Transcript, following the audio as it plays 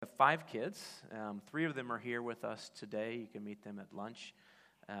5 kids. 3 of them are here with us today. You can meet them at lunch,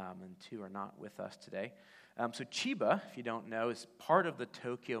 and 2 are not with us today. So Chiba, if you don't know, is part of the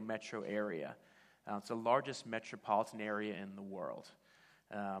Tokyo metro area. It's the largest metropolitan area in the world.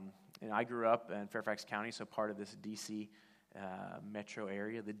 And I grew up in Fairfax County, so part of this D.C. Metro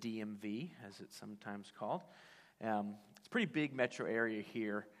area, the DMV, as it's sometimes called. It's a pretty big metro area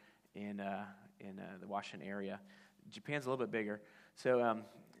here in the Washington area. Japan's a little bit bigger. So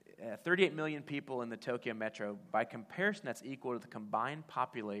 38 million people in the Tokyo metro. By comparison, that's equal to the combined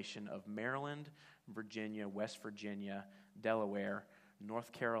population of Maryland, Virginia, West Virginia, Delaware,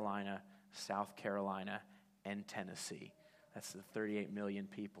 North Carolina, South Carolina, and Tennessee. That's the 38 million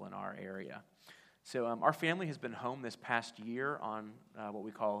people in our area. So our family has been home this past year on what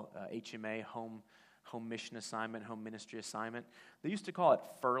we call HMA, home mission assignment, home ministry assignment. They used to call it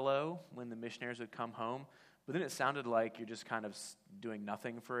furlough when the missionaries would come home, but then it sounded like you're just kind of doing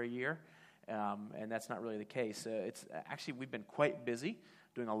nothing for a year, and that's not really the case. It's actually, we've been quite busy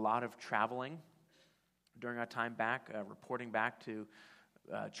doing a lot of traveling during our time back, reporting back to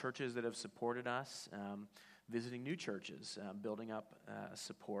churches that have supported us, visiting new churches, building up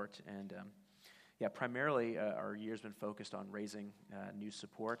support, and primarily our year's been focused on raising new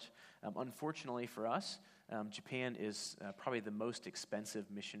support. Unfortunately for us, Japan is probably the most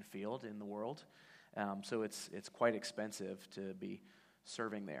expensive mission field in the world, so it's quite expensive to be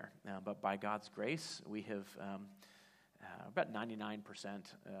serving there. But by God's grace, we have about 99%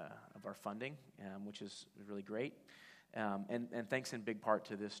 of our funding, which is really great. And thanks in big part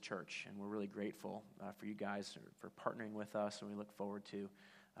to this church, and we're really grateful for you guys for partnering with us, and we look forward to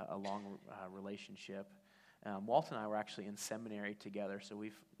a long relationship. Walt and I were actually in seminary together, so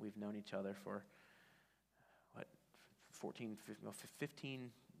we've known each other for 15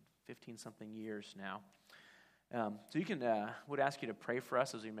 something years now. So you can would ask you to pray for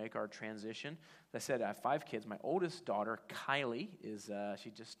us as we make our transition. As I said, I have 5 kids. My oldest daughter, Kylie,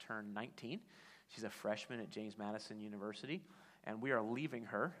 she just turned 19. She's a freshman at James Madison University, and we are leaving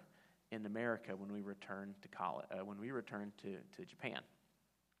her in America when we return to college. When we return to Japan.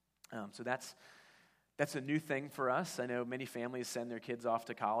 So that's a new thing for us. I know many families send their kids off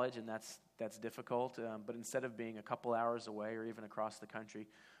to college, and that's difficult. But instead of being a couple hours away or even across the country,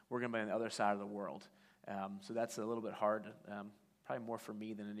 we're going to be on the other side of the world. So that's a little bit hard, probably more for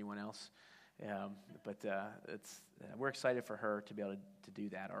me than anyone else. But we're excited for her to be able to do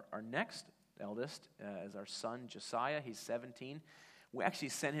that. Our next eldest is our son, Josiah. He's 17. We actually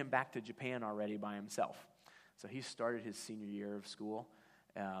sent him back to Japan already by himself. So he started his senior year of school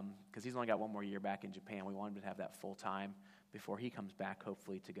because he's only got one more year back in Japan. We want him to have that full time before he comes back,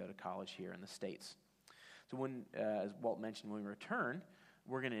 hopefully, to go to college here in the States. So when, as Walt mentioned, when we return,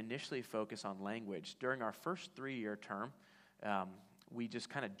 we're going to initially focus on language. During our first 3-year term, we just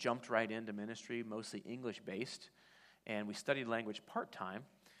kind of jumped right into ministry, mostly English-based, and we studied language part-time.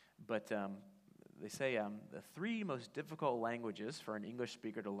 But they say the 3 most difficult languages for an English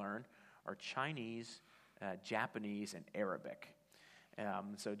speaker to learn are Chinese, Japanese, and Arabic.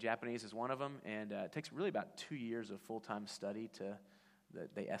 So Japanese is one of them, and it takes really about 2 years of full-time study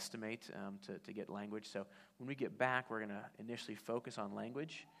that they estimate to get language. So when we get back, we're going to initially focus on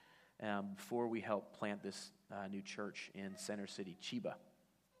language before we help plant this new church in Center City, Chiba.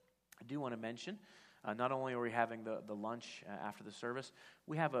 I do want to mention, not only are we having the lunch after the service,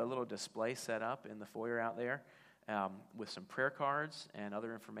 we have a little display set up in the foyer out there with some prayer cards and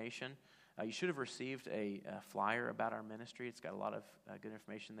other information. You should have received a flyer about our ministry. It's got a lot of good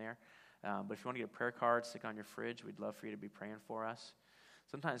information there. But if you want to get a prayer card, stick on your fridge. We'd love for you to be praying for us.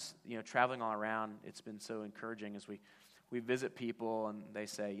 Sometimes, traveling all around, it's been so encouraging as we visit people and they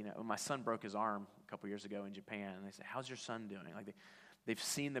say, my son broke his arm a couple years ago in Japan, and they say, how's your son doing? Like they've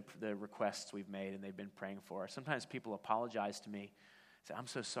seen the requests we've made, and they've been praying for us. Sometimes people apologize to me, say, I'm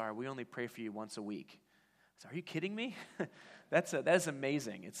so sorry, we only pray for you once a week. I say, are you kidding me? That is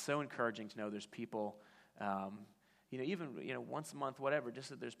amazing. It's so encouraging to know there's people, even once a month, whatever, just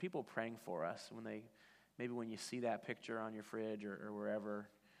that there's people praying for us when you see that picture on your fridge or wherever,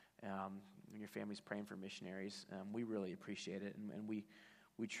 when your family's praying for missionaries, we really appreciate it, and we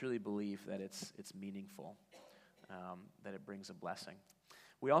truly believe that it's meaningful, that it brings a blessing.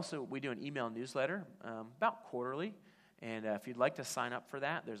 We do an email newsletter about quarterly, and if you'd like to sign up for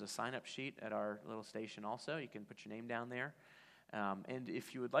that, there's a sign-up sheet at our little station also. You can put your name down there. And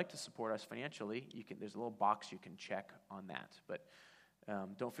if you would like to support us financially, there's a little box you can check on that. But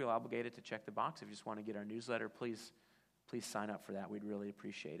don't feel obligated to check the box. If you just want to get our newsletter, please sign up for that. We'd really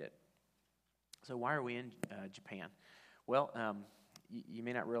appreciate it. So why are we in Japan? Well, you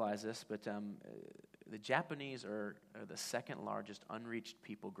may not realize this, but the Japanese are the second largest unreached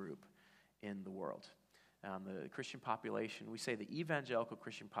people group in the world. The Christian population, we say the evangelical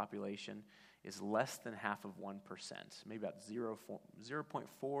Christian population is less than half of 1%, maybe about 0.4,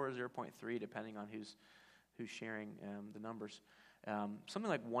 0.3, depending on who's sharing the numbers. Something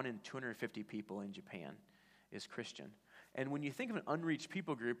like 1 in 250 people in Japan is Christian. And when you think of an unreached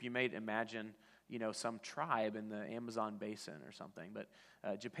people group, you may imagine, some tribe in the Amazon basin or something. But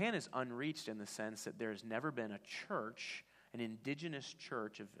Japan is unreached in the sense that there's never been a church, an indigenous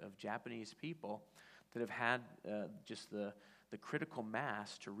church of Japanese people that have had just the critical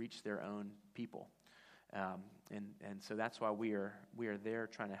mass to reach their own people. And so that's why we are there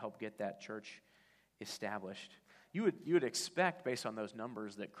trying to help get that church established. You would expect, based on those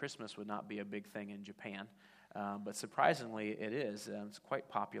numbers, that Christmas would not be a big thing in Japan. But surprisingly, it is. It's quite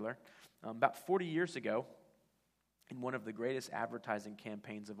popular. About 40 years ago, in one of the greatest advertising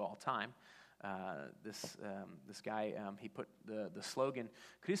campaigns of all time, this guy, he put the slogan,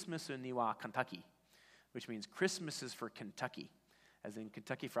 Christmasu ni wa Kentucky, which means Christmas is for Kentucky, as in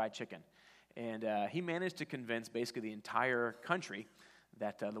Kentucky Fried Chicken. And he managed to convince basically the entire country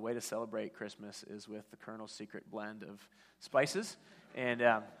that the way to celebrate Christmas is with the Colonel's Secret blend of spices. And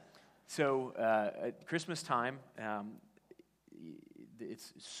so at Christmas time,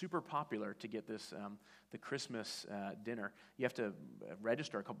 it's super popular to get this the Christmas dinner. You have to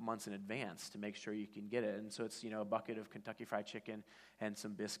register a couple months in advance to make sure you can get it. And so it's a bucket of Kentucky Fried Chicken and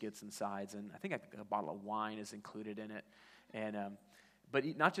some biscuits and sides, and I think a bottle of wine is included in it. And but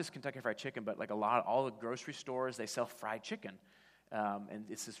not just Kentucky Fried Chicken, but like all the grocery stores, they sell fried chicken. And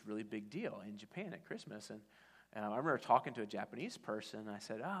it's this really big deal in Japan at Christmas. And I remember talking to a Japanese person, and I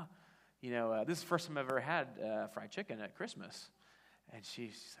said, this is the first time I've ever had fried chicken at Christmas. And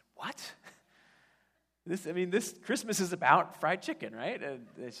she said, what? This Christmas is about fried chicken, right?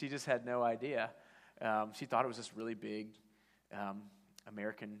 And she just had no idea. She thought it was this really big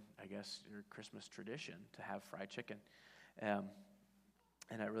American, I guess, or Christmas tradition to have fried chicken.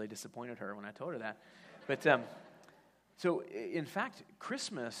 And I really disappointed her when I told her that. But so, in fact,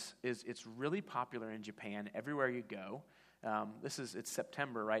 Christmas it's really popular in Japan everywhere you go. It's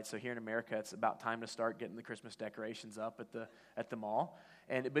September, right? So here in America, it's about time to start getting the Christmas decorations up at the mall.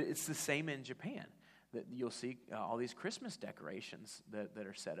 But it's the same in Japan, that you'll see all these Christmas decorations that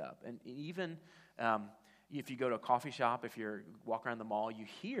are set up. And even if you go to a coffee shop, if you walk around the mall, you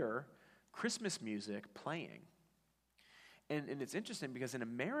hear Christmas music playing. And it's interesting because in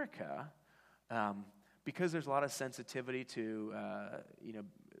America, because there's a lot of sensitivity to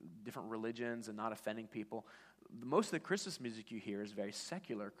different religions and not offending people, most of the Christmas music you hear is very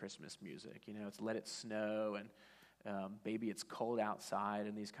secular Christmas music. It's Let It Snow and Baby It's Cold Outside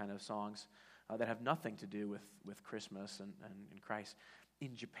and these kind of songs that have nothing to do with Christmas and Christ.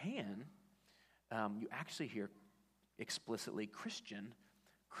 In Japan, you actually hear explicitly Christian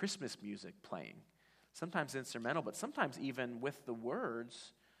Christmas music playing. Sometimes instrumental, but sometimes even with the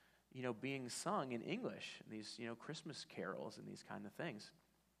words being sung in English, these, Christmas carols and these kind of things.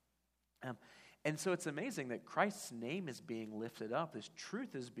 And so it's amazing that Christ's name is being lifted up. This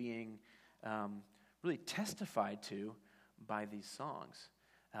truth is being really testified to by these songs.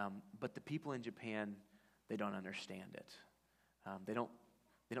 But the people in Japan, they don't understand it. They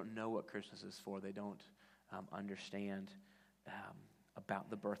don't know what Christmas is for. They don't understand about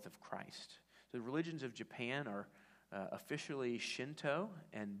the birth of Christ. So the religions of Japan are officially Shinto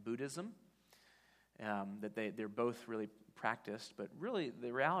and Buddhism, that they're both really practiced, but really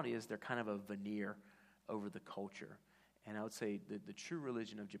the reality is they're kind of a veneer over the culture. And I would say the true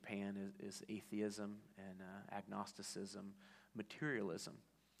religion of Japan is atheism and agnosticism, materialism,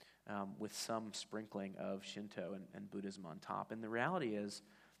 with some sprinkling of Shinto and Buddhism on top. And the reality is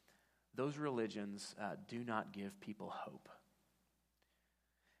those religions do not give people hope.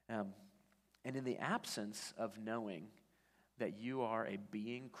 And in the absence of knowing that you are a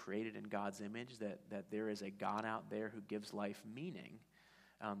being created in God's image, that there is a God out there who gives life meaning,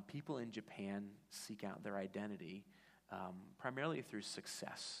 people in Japan seek out their identity primarily through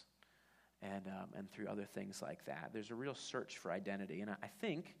success and through other things like that. There's a real search for identity, and I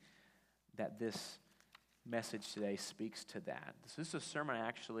think that this message today speaks to that. This is a sermon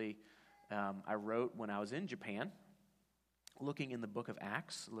I wrote when I was in Japan, looking in the book of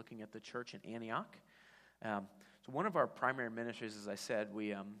Acts, looking at the church in Antioch. So one of our primary ministries, as I said,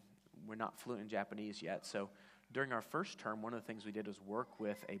 we're not fluent in Japanese yet. So during our first term, one of the things we did was work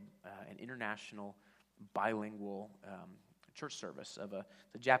with an international bilingual church service of the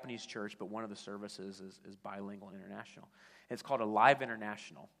Japanese church, but one of the services is bilingual and international. And it's called Alive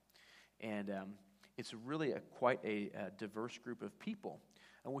International. And it's really quite a diverse group of people,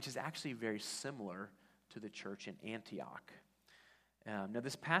 which is actually very similar to the church in Antioch. Now,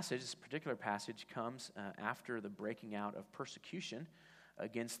 this particular passage, comes after the breaking out of persecution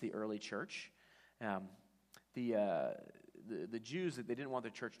against the early church. The Jews, they didn't want the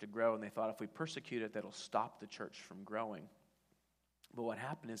church to grow, and they thought if we persecute it, that'll stop the church from growing. But what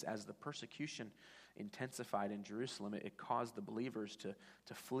happened is, as the persecution intensified in Jerusalem, it caused the believers to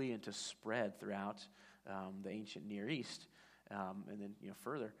flee and to spread throughout the ancient Near East, and then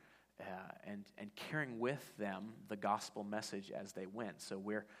further, and carrying with them the gospel message as they went. So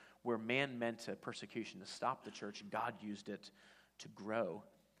where man meant persecution to stop the church, God used it to grow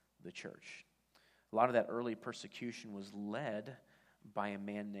the church. A lot of that early persecution was led by a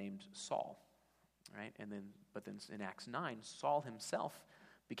man named Saul, right? But then in Acts 9, Saul himself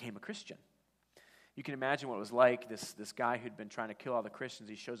became a Christian. You can imagine what it was like, this guy who'd been trying to kill all the Christians.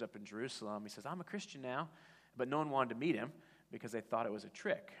 He shows up in Jerusalem. He says, I'm a Christian now. But no one wanted to meet him because they thought it was a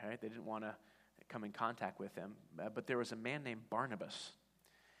trick, right? They didn't want to come in contact with him. But there was a man named Barnabas.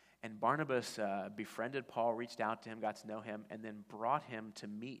 And Barnabas befriended Paul, reached out to him, got to know him, and then brought him to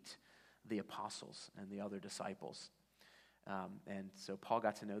meet the apostles and the other disciples. And so Paul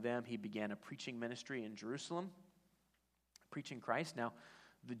got to know them. He began a preaching ministry in Jerusalem, preaching Christ. Now,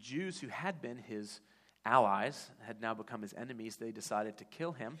 the Jews who had been his allies had now become his enemies. They decided to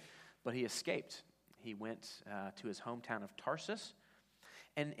kill him, but he escaped. He went to his hometown of Tarsus,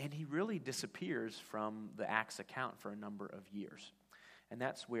 and he really disappears from the Acts account for a number of years. And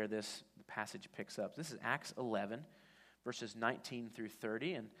that's where this passage picks up. This is Acts 11, verses 19 through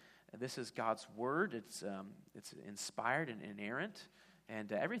 30, and this is God's word. It's inspired and inerrant,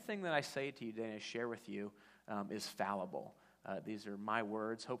 and everything that I say to you today and I share with you is fallible. These are my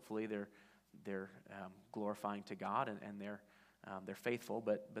words. Hopefully, they're glorifying to God, and they're faithful.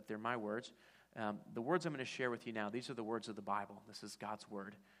 But they're my words. The words I'm going to share with you now, these are the words of the Bible. This is God's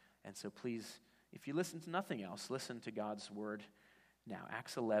word, and so please, if you listen to nothing else, listen to God's word now.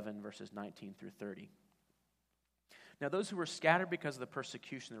 Acts 11, verses 19 through 30. Now, those who were scattered because of the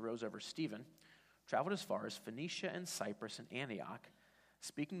persecution that arose over Stephen traveled as far as Phoenicia and Cyprus and Antioch,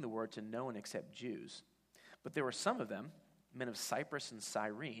 speaking the word to no one except Jews. But there were some of them, men of Cyprus and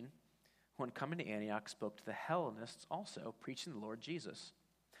Cyrene, who, when coming to Antioch, spoke to the Hellenists also, preaching the Lord Jesus.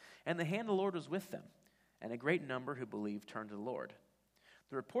 And the hand of the Lord was with them, and a great number who believed turned to the Lord.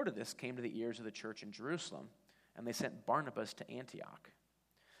 The report of this came to the ears of the church in Jerusalem, and they sent Barnabas to Antioch.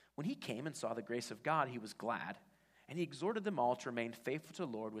 When he came and saw the grace of God, he was glad, and he exhorted them all to remain faithful to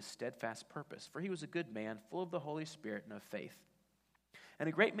the Lord with steadfast purpose, for he was a good man, full of the Holy Spirit and of faith. And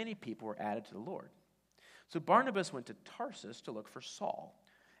a great many people were added to the Lord. So Barnabas went to Tarsus to look for Saul,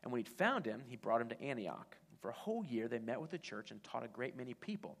 and when he'd found him, he brought him to Antioch. For a whole year they met with the church and taught a great many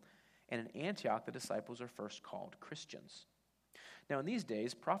people, and in Antioch the disciples are first called Christians. Now in these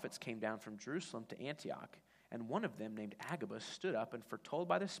days prophets came down from Jerusalem to Antioch, and one of them, named Agabus, stood up and foretold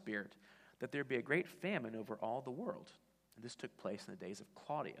by the Spirit that there would be a great famine over all the world. And this took place in the days of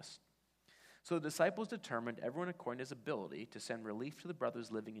Claudius. So the disciples determined, everyone according to his ability, to send relief to the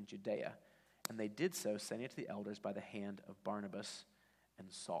brothers living in Judea. And they did so, sending it to the elders by the hand of Barnabas and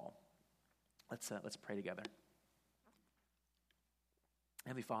Saul. Let's pray together.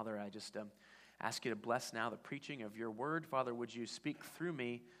 Heavenly Father, I just ask you to bless now the preaching of your word. Father, would you speak through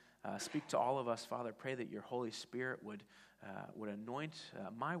me, speak to all of us. Father, pray that your Holy Spirit would anoint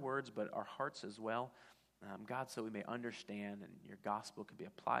my words, but our hearts as well. God, so we may understand and your gospel could be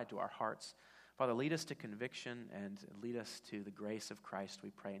applied to our hearts. Father, lead us to conviction and lead us to the grace of Christ, we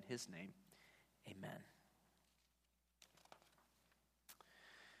pray in his name. Amen.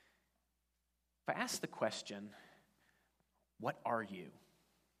 If I ask the question, what are you?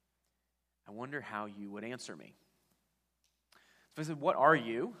 I wonder how you would answer me. If I said, what are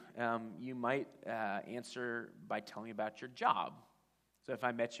you? You might answer by telling me about your job. So if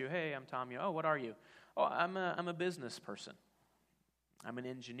I met you, hey, I'm Tom. Oh, what are you? Oh, I'm a business person. I'm an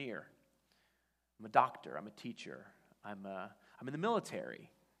engineer. I'm a doctor. I'm a teacher. I'm in the military.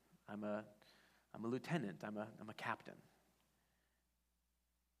 I'm a lieutenant. I'm a captain.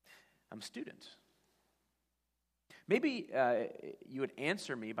 I'm a student. Maybe you would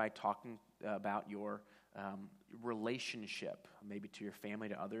answer me by talking about your relationship, maybe to your family,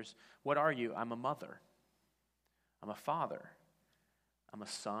 to others. What are you? I'm a mother. I'm a father. I'm a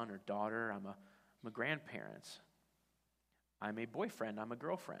son or daughter. I'm a grandparent. I'm a boyfriend. I'm a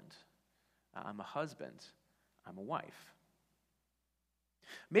girlfriend. I'm a husband. I'm a wife.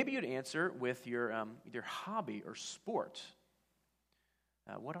 Maybe you'd answer with your either hobby or sport.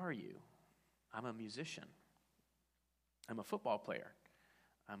 What are you? I'm a musician. I'm a football player.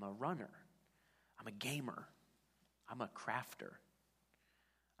 I'm a runner. I'm a gamer. I'm a crafter.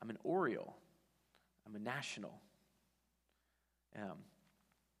 I'm an Oriole. I'm a national.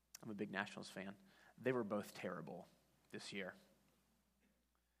 I'm a big Nationals fan. They were both terrible this year.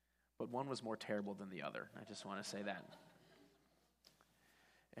 But one was more terrible than the other. I just want to say that.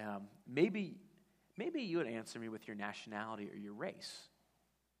 Maybe you would answer me with your nationality or your race.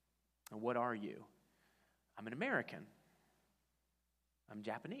 And what are you? I'm an American. I'm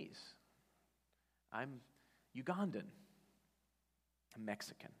Japanese. I'm Ugandan. I'm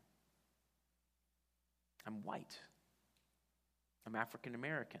Mexican. I'm white. I'm African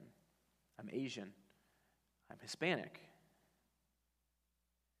American. I'm Asian. I'm Hispanic.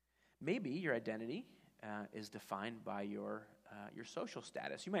 Maybe your identity is defined by your social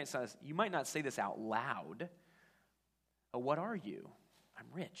status. You might not say this out loud. What are you? I'm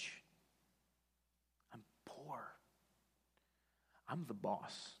rich. I'm poor. I'm the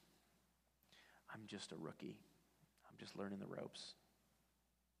boss. I'm just a rookie. I'm just learning the ropes.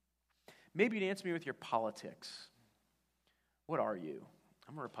 Maybe you'd answer me with your politics. What are you?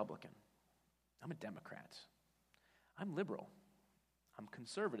 I'm a Republican. I'm a Democrat. I'm liberal. I'm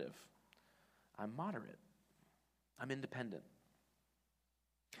conservative. I'm moderate. I'm independent.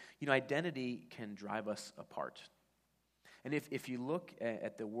 Identity can drive us apart. And if you look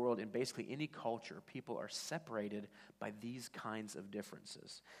at the world in basically any culture, people are separated by these kinds of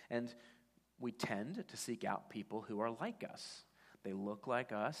differences. And we tend to seek out people who are like us. They look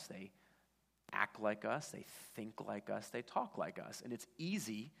like us, they act like us, they think like us, they talk like us. And it's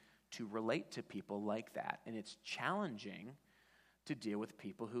easy to relate to people like that. And it's challenging to deal with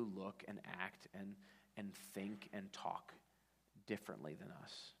people who look and act and think and talk differently than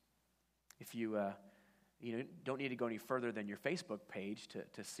us. If you don't need to go any further than your Facebook page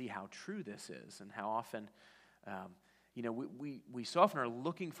to see how true this is and how often, we so often are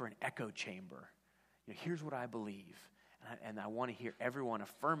looking for an echo chamber. Here's what I believe. And I want to hear everyone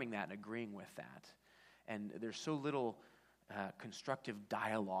affirming that and agreeing with that. And there's so little constructive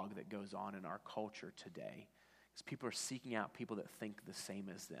dialogue that goes on in our culture today, because people are seeking out people that think the same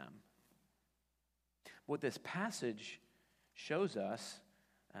as them. What this passage shows us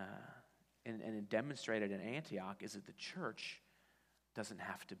and demonstrated in Antioch is that the church doesn't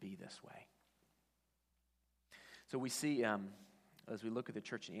have to be this way. So we see, as we look at the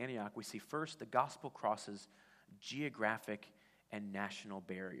church in Antioch, we see first the gospel crosses geographic and national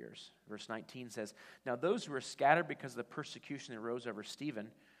barriers. Verse 19 says, "Now those who were scattered because of the persecution that arose over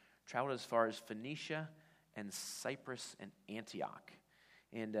Stephen traveled as far as Phoenicia and Cyprus and Antioch."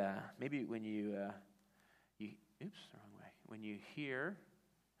 And maybe when you when you hear,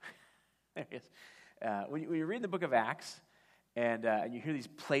 there it is. When you read the book of Acts and you hear these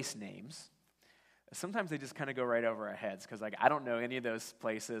place names, sometimes they just kind of go right over our heads because, I don't know any of those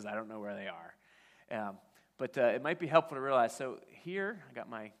places. I don't know where they are. But it might be helpful to realize. So here, I got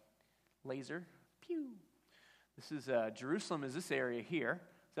my laser. Pew. This is Jerusalem is this area here.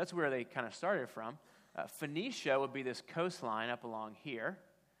 So that's where they kind of started from. Phoenicia would be this coastline up along here.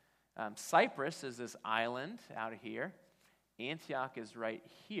 Cyprus is this island out of here. Antioch is right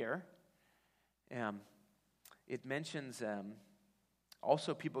here. It mentions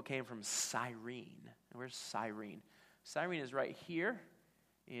also people came from Cyrene. Where's Cyrene? Cyrene is right here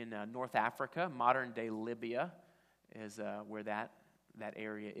in North Africa. Modern-day Libya is where that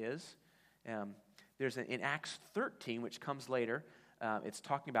area is. There's in Acts 13, which comes later, it's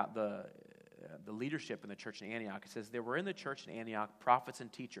talking about the leadership in the church in Antioch. It says, "There were in the church in Antioch prophets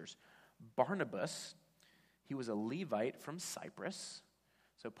and teachers. Barnabas, he was a Levite from Cyprus,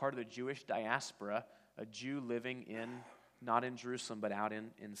 so part of the Jewish diaspora, a Jew living not in Jerusalem, but out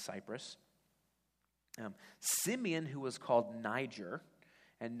in Cyprus. Simeon, who was called Niger,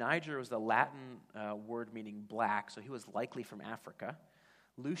 and Niger was the Latin word meaning black, so he was likely from Africa.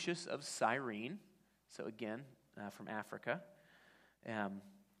 Lucius of Cyrene, so again, from Africa.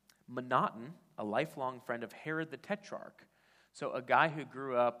 Manaen, a lifelong friend of Herod the Tetrarch. So a guy who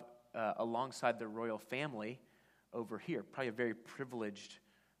grew up alongside the royal family over here, probably a very privileged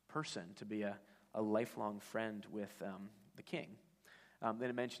person to be a lifelong friend with the king. Then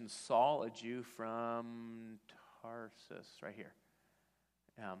it mentions Saul, a Jew from Tarsus, right here.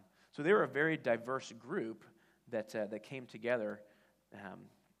 So they were a very diverse group that came together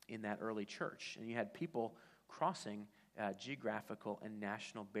in that early church. And you had people crossing geographical and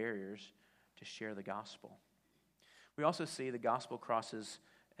national barriers to share the gospel. We also see the gospel crosses,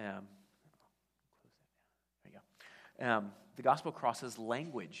 the gospel crosses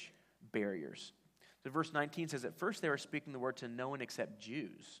language barriers. So verse 19 says, "At first they were speaking the word to no one except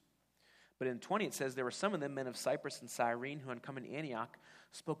Jews." But in 20 it says, "There were some of them, men of Cyprus and Cyrene, who had come in Antioch,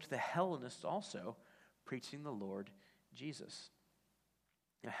 spoke to the Hellenists also, preaching the Lord Jesus."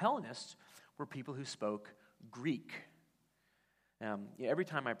 Now, Hellenists were people who spoke Greek. Every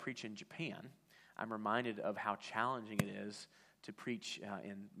time I preach in Japan, I'm reminded of how challenging it is to preach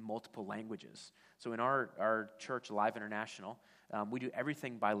in multiple languages. So in our church, Live International, we do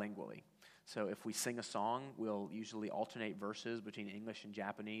everything bilingually. So if we sing a song, we'll usually alternate verses between English and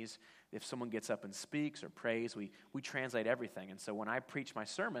Japanese. If someone gets up and speaks or prays, we translate everything. And so when I preach my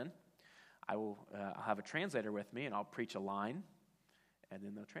sermon, I'll have a translator with me, and I'll preach a line, and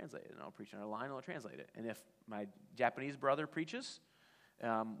then they'll translate it. And I'll preach another line, and they'll translate it. And if my Japanese brother preaches,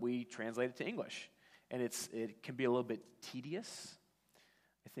 we translate it to English. And it can be a little bit tedious.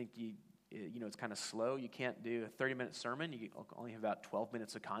 I think it's kind of slow. You can't do a 30-minute sermon. You only have about 12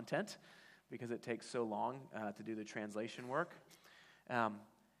 minutes of content because it takes so long to do the translation work.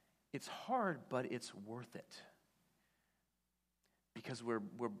 It's hard, but it's worth it because we're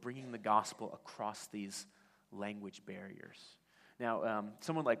bringing the gospel across these language barriers. Now,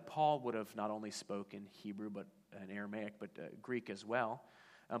 someone like Paul would have not only spoken Hebrew but and Aramaic, but Greek as well.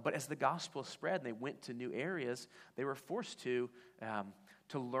 But as the gospel spread and they went to new areas, they were forced to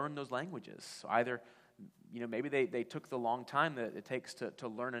learn those languages. So either, maybe they took the long time that it takes to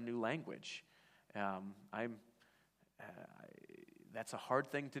learn a new language. That's a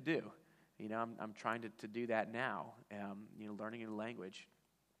hard thing to do. I'm trying to do that now. Learning a new language.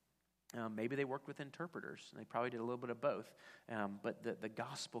 Maybe they worked with interpreters. They probably did a little bit of both. But the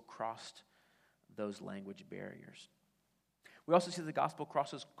gospel crossed those language barriers. We also see the gospel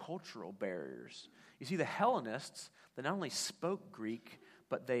crosses cultural barriers. You see, the Hellenists, they not only spoke Greek,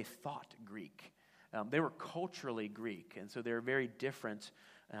 but they thought Greek. They were culturally Greek, and so they were very different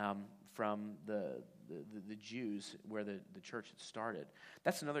from the Jews where the church had started.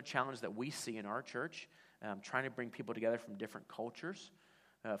 That's another challenge that we see in our church, trying to bring people together from different cultures.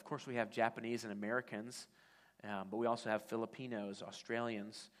 Of course, we have Japanese and Americans, but we also have Filipinos,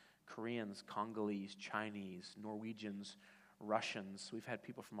 Australians, Koreans, Congolese, Chinese, Norwegians, Russians. We've had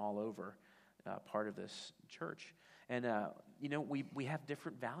people from all over part of this church. And, we have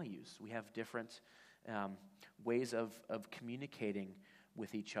different values. We have different ways of communicating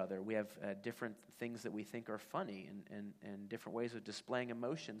with each other. We have different things that we think are funny and different ways of displaying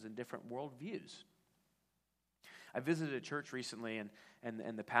emotions and different worldviews. I visited a church recently,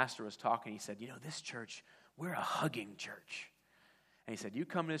 and the pastor was talking. He said, this church, we're a hugging church. And he said, you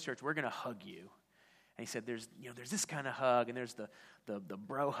come to this church, we're going to hug you. And he said, there's this kind of hug, and there's the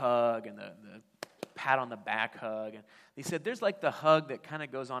bro hug, and the pat on the back hug. And he said, there's like the hug that kind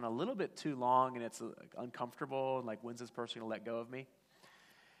of goes on a little bit too long, and it's uncomfortable, and like, when's this person going to let go of me?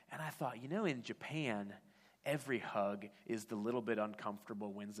 And I thought, in Japan, every hug is the little bit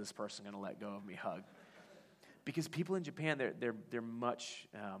uncomfortable, when's this person going to let go of me hug. Because people in Japan, they're much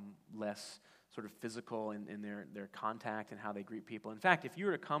less sort of physical in their contact and how they greet people. In fact, if you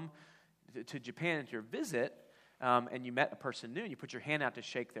were to come to Japan to your visit, and you met a person new, and you put your hand out to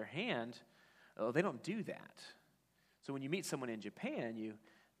shake their hand, they don't do that. So when you meet someone in Japan, you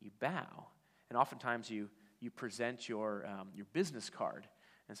bow, and oftentimes you present your business card.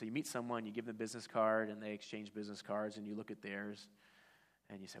 And so you meet someone, you give them a business card, and they exchange business cards, and you look at theirs,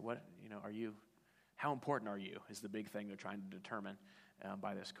 and you say, "What? Are you? How important are you?" Is the big thing they're trying to determine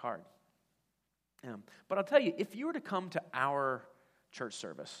by this card. But I'll tell you, if you were to come to our church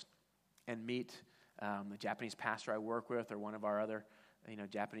service and meet the Japanese pastor I work with or one of our other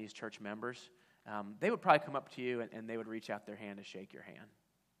Japanese church members, they would probably come up to you and they would reach out their hand to shake your hand.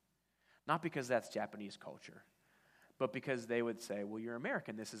 Not because that's Japanese culture, but because they would say, well, you're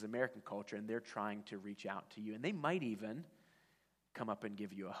American, this is American culture, and they're trying to reach out to you. And they might even come up and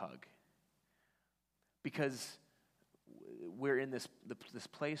give you a hug. Because we're in this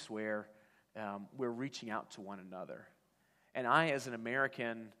place where we're reaching out to one another. And I, as an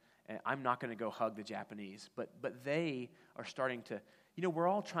American, I'm not going to go hug the Japanese, but they are starting to, we're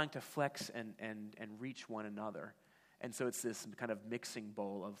all trying to flex and reach one another. And so it's this kind of mixing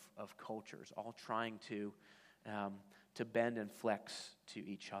bowl of cultures, all trying to bend and flex to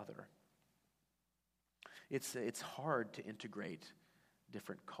each other. It's hard to integrate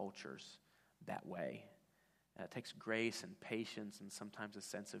different cultures that way. It takes grace and patience and sometimes a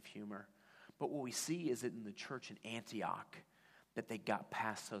sense of humor. But what we see is that in the church in Antioch, that they got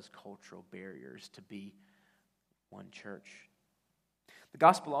past those cultural barriers to be one church. The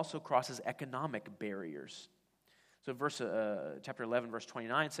gospel also crosses economic barriers. So chapter 11, verse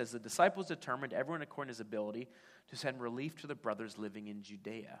 29 says, the disciples determined, everyone according to his ability, to send relief to the brothers living in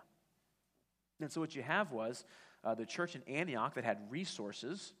Judea. And so what you have was the church in Antioch that had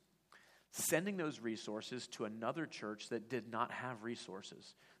resources, sending those resources to another church that did not have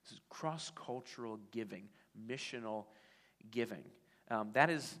resources. This is cross-cultural giving, missional giving. That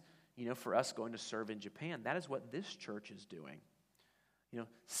is, For us going to serve in Japan, that is what this church is doing.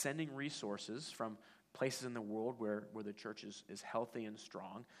 Sending resources from places in the world where the church is healthy and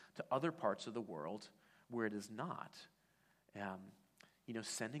strong to other parts of the world where it is not.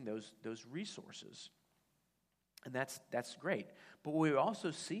 Sending those resources. And that's great. But what we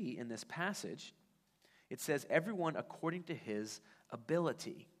also see in this passage, it says, everyone according to his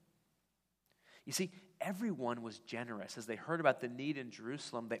ability. You see, everyone was generous. As they heard about the need in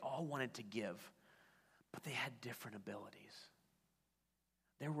Jerusalem, they all wanted to give, but they had different abilities.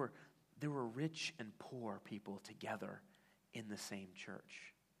 There were rich and poor people together in the same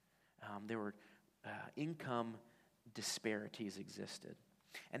church. There were income disparities existed.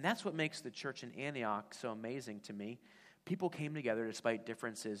 And that's what makes the church in Antioch so amazing to me. People came together despite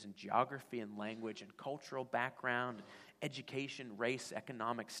differences in geography and language and cultural background, education, race,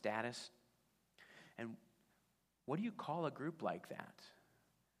 economic status. And what do you call a group like that?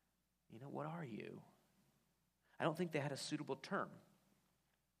 What are you? I don't think they had a suitable term.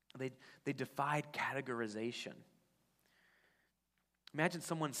 They defied categorization. Imagine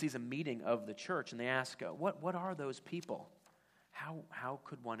someone sees a meeting of the church and they ask, what are those people? How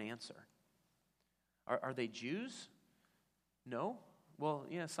could one answer? Are they Jews? No? Well,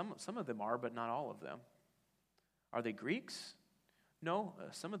 yeah, some of them are, but not all of them. Are they Greeks? No,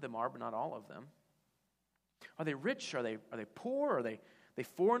 some of them are, but not all of them. Are they rich? Are they poor? Are they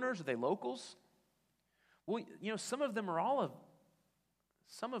foreigners? Are they locals? Well, some of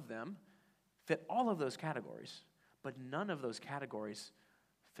them fit all of those categories, but none of those categories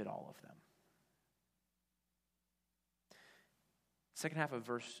fit all of them. Second half of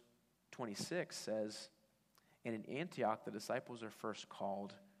verse 26 says, and in Antioch the disciples are first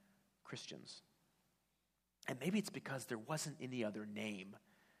called Christians. And maybe it's because there wasn't any other name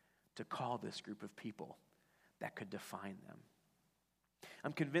to call this group of people that could define them.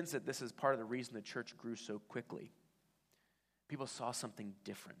 I'm convinced that this is part of the reason the church grew so quickly. People saw something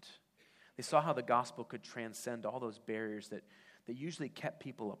different. They saw how the gospel could transcend all those barriers that usually kept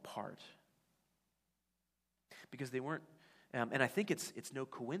people apart. Because they weren't, and I think it's no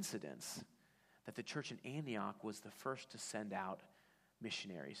coincidence that the church in Antioch was the first to send out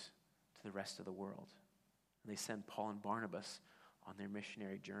missionaries to the rest of the world. And they sent Paul and Barnabas on their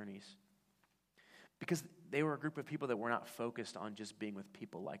missionary journeys. Because they were a group of people that were not focused on just being with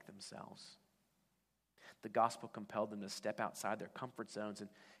people like themselves. The gospel compelled them to step outside their comfort zones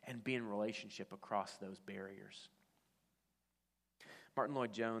and be in relationship across those barriers. Martin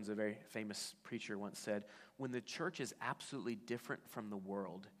Lloyd-Jones, a very famous preacher, once said, when the church is absolutely different from the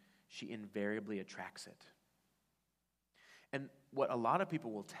world, she invariably attracts it. And what a lot of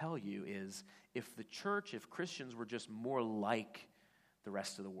people will tell you is if Christians were just more like the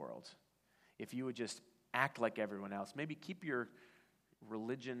rest of the world, if you would just act like everyone else, maybe keep your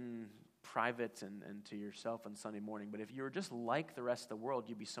religion private and to yourself on Sunday morning, but if you were just like the rest of the world,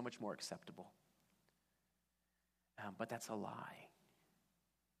 you'd be so much more acceptable. But that's a lie.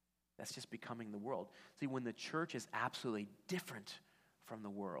 That's just becoming the world. See, when the church is absolutely different from the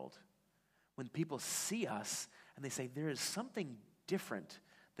world, when people see us and they say, there is something different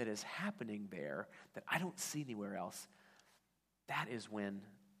that is happening there that I don't see anywhere else, that is when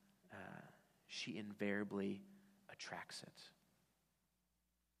she invariably attracts it.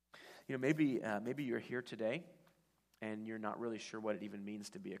 Maybe you're here today and you're not really sure what it even means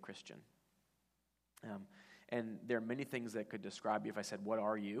to be a Christian. And there are many things that could describe you. If I said, what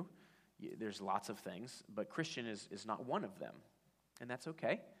are you? There's lots of things, but Christian is not one of them. And that's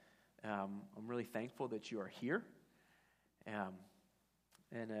okay. I'm really thankful that you are here. I'm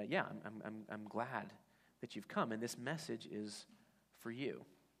glad that you've come, and this message is for you.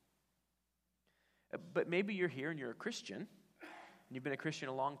 But maybe you're here and you're a Christian, and you've been a Christian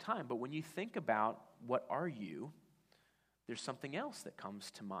a long time, but when you think about what are you, there's something else that comes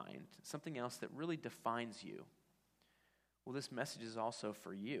to mind, something else that really defines you. Well, this message is also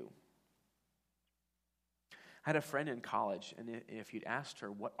for you. I had a friend in college, and if you'd asked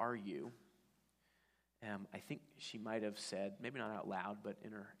her, what are you? I think she might have said, maybe not out loud, but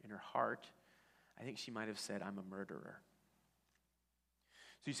in her heart, I think she might have said, I'm a murderer.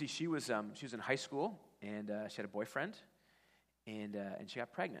 So you see, she was in high school, and she had a boyfriend, and she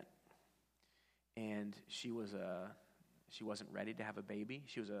got pregnant. And she wasn't ready to have a baby.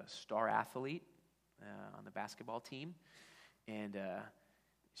 She was a star athlete on the basketball team, and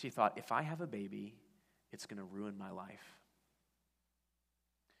she thought, if I have a baby, it's going to ruin my life.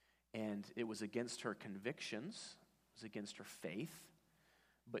 And it was against her convictions, it was against her faith,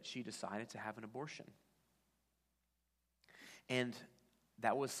 but she decided to have an abortion. And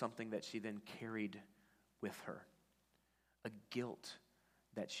that was something that she then carried with her, a guilt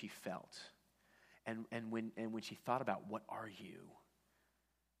that she felt. And when she thought about, what are you?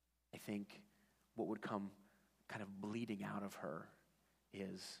 I think what would come kind of bleeding out of her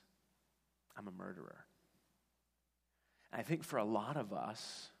is, I'm a murderer. And I think for a lot of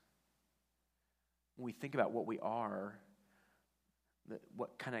us, when we think about what we are,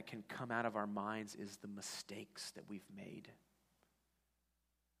 what kind of can come out of our minds is the mistakes that we've made.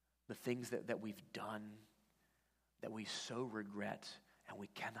 The things that we've done that we so regret and we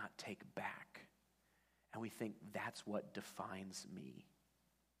cannot take back. And we think that's what defines me.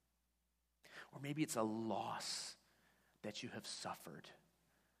 Or maybe it's a loss that you have suffered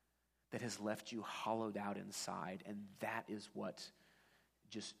that has left you hollowed out inside, and that is like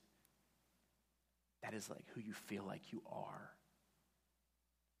who you feel like you are.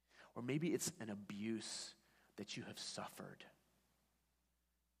 Or maybe it's an abuse that you have suffered,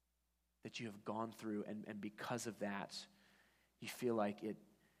 that you have gone through, and because of that, you feel like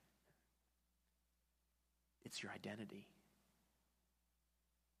it's your identity.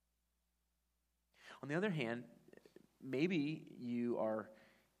 On the other hand, maybe you are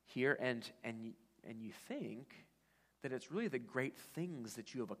here and you think that it's really the great things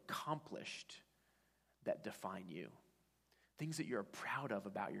that you have accomplished that define you. Things that you're proud of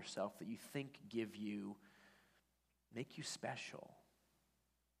about yourself that you think make you special.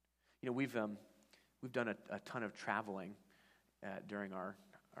 You know, we've done a ton of traveling during our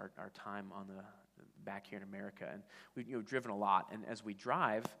time on the back here in America, and we've driven a lot. And as we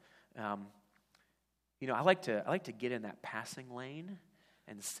drive, I like to get in that passing lane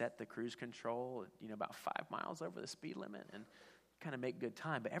and set the cruise control, about 5 miles over the speed limit, and kind of make good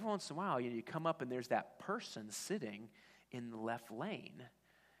time. But every once in a while, you come up and there's that person sitting in the left lane,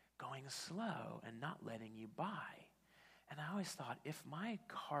 going slow and not letting you by. And I always thought, if my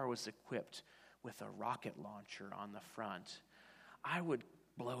car was equipped with a rocket launcher on the front, I would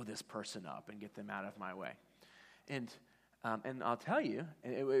blow this person up and get them out of my way. And I'll tell you,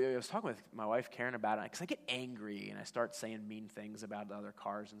 I was talking with my wife Karen about it, because I get angry and I start saying mean things about the other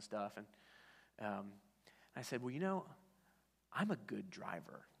cars and stuff. And I said, well, I'm a good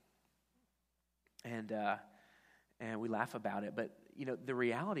driver. And we laugh about it, but the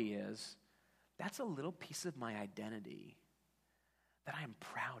reality is, that's a little piece of my identity that I am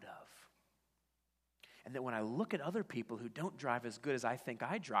proud of. And that when I look at other people who don't drive as good as I think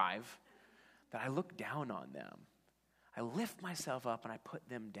I drive, that I look down on them. I lift myself up and I put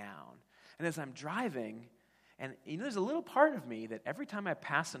them down. And as I'm driving, and there's a little part of me that every time I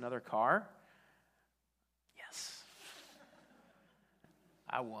pass another car, yes,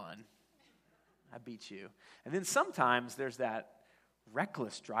 I won. I beat you. And then sometimes there's that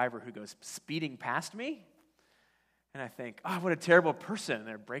reckless driver who goes speeding past me, and I think, oh, what a terrible person.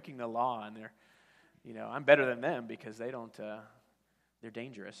 They're breaking the law, and I'm better than them because they're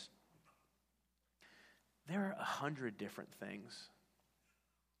dangerous. There are 100 different things.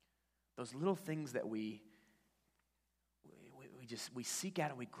 Those little things that we seek out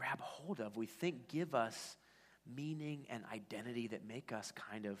and we grab hold of, we think give us meaning and identity that make us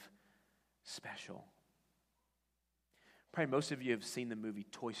kind of special. Probably most of you have seen the movie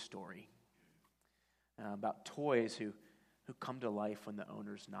Toy Story, about toys who come to life when the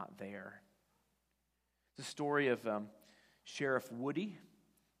owner's not there. It's a story of Sheriff Woody,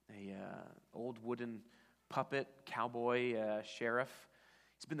 a old wooden puppet cowboy sheriff.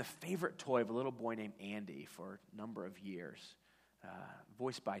 He's been the favorite toy of a little boy named Andy for a number of years,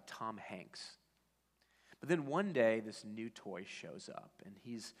 voiced by Tom Hanks. But then one day, this new toy shows up, and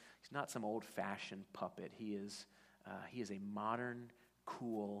he's not some old-fashioned puppet. He is a modern,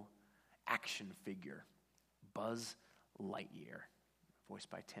 cool action figure, Buzz Lightyear, voiced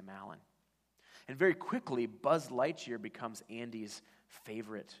by Tim Allen. And very quickly, Buzz Lightyear becomes Andy's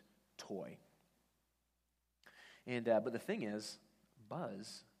favorite toy. And but the thing is,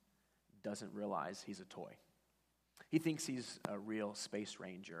 Buzz doesn't realize he's a toy. He thinks he's a real space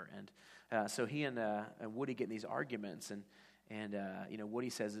ranger, and so he and Woody get in these arguments, and Woody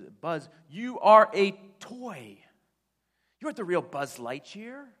says, "Buzz, you are a toy. You aren't the real Buzz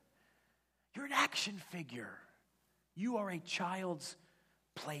Lightyear. You're an action figure. You are a child's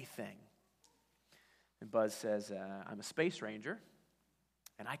plaything." And Buzz says, "I'm a space ranger,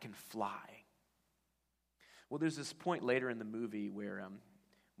 and I can fly." Well, there's this point later in the movie where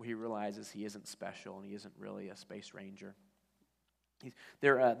he realizes he isn't special and he isn't really a space ranger.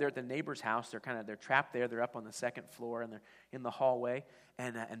 They're at the neighbor's house. They're trapped there. They're up on the second floor and they're in the hallway.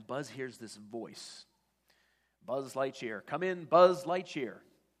 And Buzz hears this voice, "Buzz Lightyear, come in, Buzz Lightyear."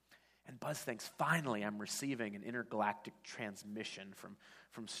 And Buzz thinks, finally, I'm receiving an intergalactic transmission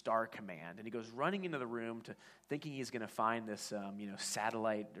from Star Command. And he goes running into the room thinking he's going to find this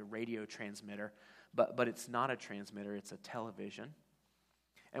satellite radio transmitter. But it's not a transmitter, it's a television.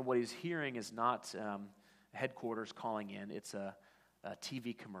 And what he's hearing is not headquarters calling in, it's a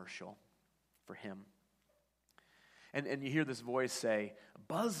TV commercial for him. And you hear this voice say,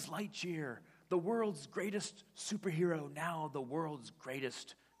 Buzz Lightyear, the world's greatest superhero, now the world's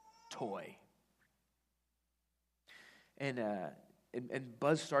greatest toy. And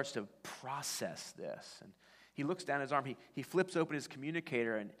Buzz starts to process this. And he looks down his arm, he flips open his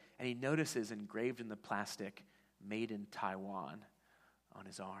communicator, and he notices engraved in the plastic, "Made in Taiwan," on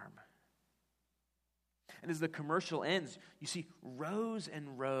his arm. And as the commercial ends, you see rows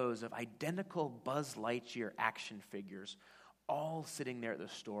and rows of identical Buzz Lightyear action figures, all sitting there at the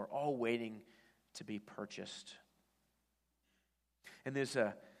store, all waiting to be purchased. And there's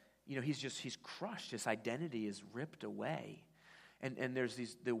he's crushed. His identity is ripped away. And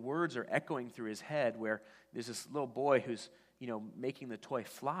there's the words are echoing through his head where there's this little boy who's, making the toy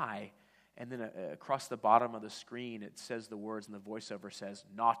fly. And then across the bottom of the screen, it says the words, and the voiceover says,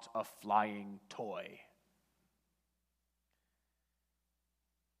 "Not a flying toy."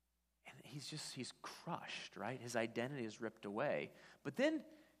 And he's crushed, right? His identity is ripped away. But then,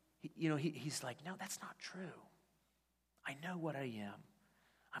 he's like, no, that's not true. I know what I am.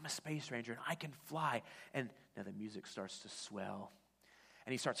 I'm a space ranger, and I can fly. And now the music starts to swell.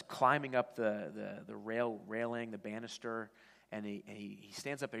 And he starts climbing up the railing, the banister, and he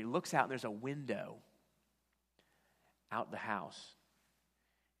stands up there. He looks out, and there's a window out the house.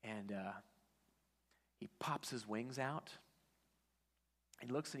 And he pops his wings out. He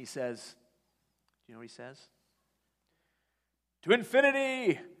looks and he says, do you know what he says? "To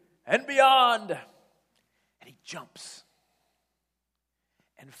infinity and beyond." And he jumps.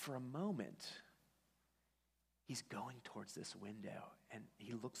 And for a moment, he's going towards this window, and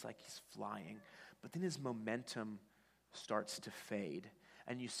he looks like he's flying. But then his momentum starts to fade.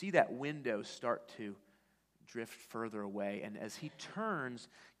 And you see that window start to drift further away. And as he turns,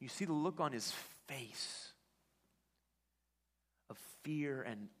 you see the look on his face of fear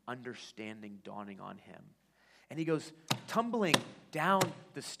and understanding dawning on him. And he goes tumbling down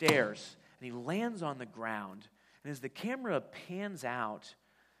the stairs, and he lands on the ground. And as the camera pans out,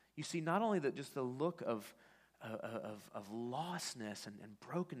 you see not only just the look of lostness and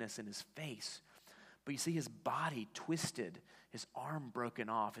brokenness in his face, but you see his body twisted, his arm broken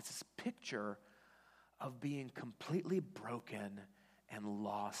off. It's this picture of being completely broken and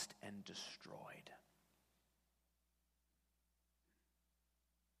lost and destroyed.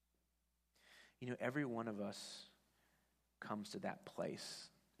 Every one of us comes to that place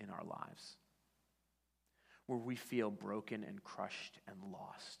in our lives where we feel broken and crushed and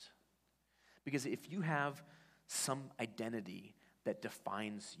lost. Because if you have some identity that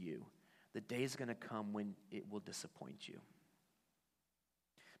defines you, the day is going to come when it will disappoint you.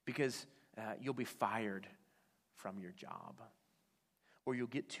 Because you'll be fired from your job, or you'll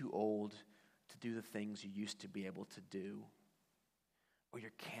get too old to do the things you used to be able to do, or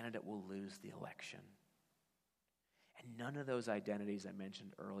your candidate will lose the election. And none of those identities I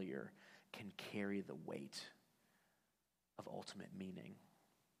mentioned earlier can carry the weight of ultimate meaning.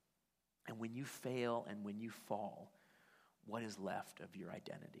 And when you fail and when you fall, what is left of your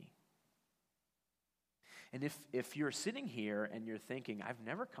identity? And if you're sitting here and you're thinking, I've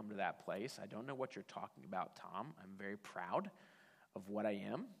never come to that place, I don't know what you're talking about, Tom. I'm very proud of what I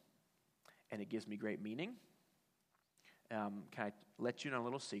am, and it gives me great meaning. Can I let you know a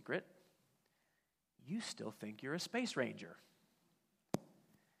little secret? You still think you're a space ranger.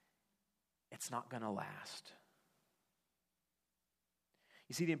 It's not going to last.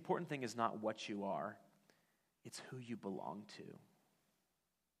 You see, the important thing is not what you are, it's who you belong to.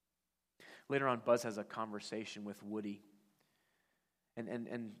 Later on, Buzz has a conversation with Woody.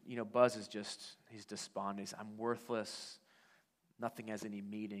 And Buzz is he's despondent. I'm worthless. Nothing has any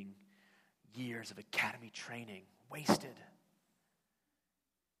meaning. Years of academy training, wasted.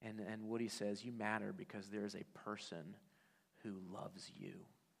 And Woody says, you matter because there is a person who loves you.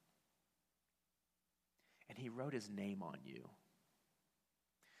 And he wrote his name on you.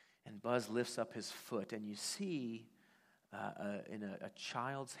 And Buzz lifts up his foot, and you see in a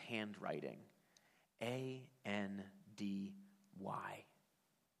child's handwriting, Andy,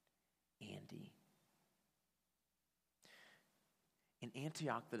 Andy. In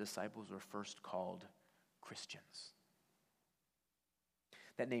Antioch, the disciples were first called Christians.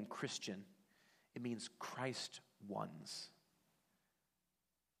 That name Christian, it means Christ ones.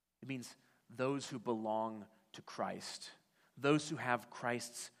 It means those who belong to Christ, those who have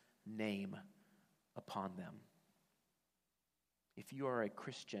Christ's name upon them. If you are a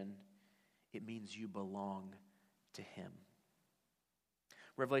Christian, it means you belong to him.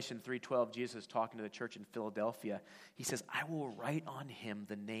 Revelation 3:12, Jesus is talking to the church in Philadelphia. He says, I will write on him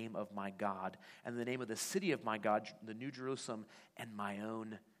the name of my God and the name of the city of my God, the New Jerusalem, and my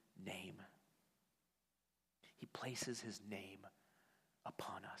own name. He places his name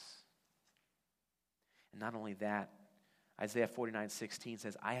upon us. And not only that, Isaiah 49:16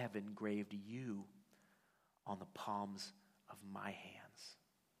 says, I have engraved you on the palms of my hands.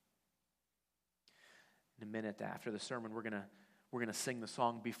 In a minute after the sermon, we're going to sing the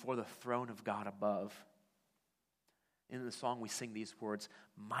song Before the Throne of God Above. In the song we sing these words,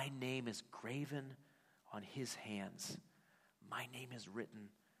 my name is graven on his hands. My name is written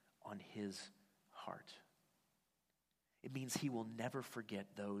on his heart. It means he will never forget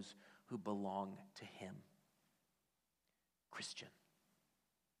those who belong to him. Christian.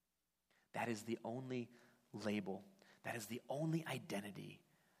 That is the only label, that is the only identity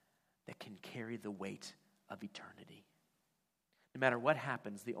that can carry the weight of eternity. No matter what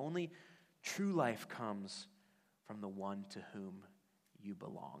happens, the only true life comes from the one to whom you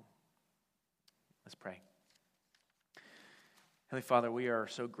belong. Let's pray. Heavenly Father, we are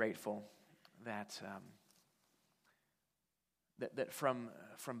so grateful that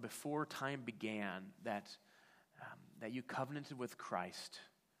from before time began, that you covenanted with Christ,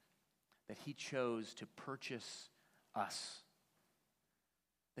 that he chose to purchase us,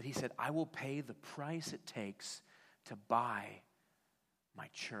 that he said, I will pay the price it takes to buy my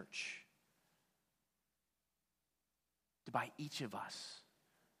church, to buy each of us,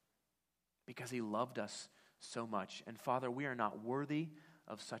 because he loved us so much. And Father, we are not worthy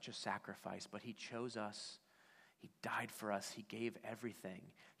of such a sacrifice, but he chose us. He died for us. He gave everything.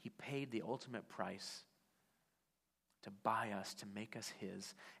 He paid the ultimate price to buy us, to make us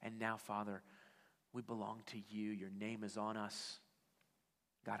his. And now, Father, we belong to you. Your name is on us.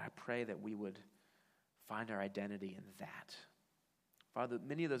 God, I pray that we would find our identity in that. Father,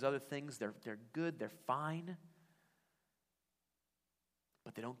 many of those other things, they're good, they're fine,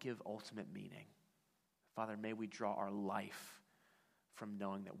 but they don't give ultimate meaning. Father, may we draw our life from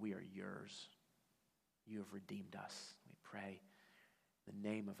knowing that we are yours. You have redeemed us. We pray in the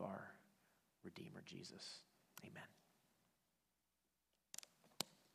name of our Redeemer, Jesus. Amen.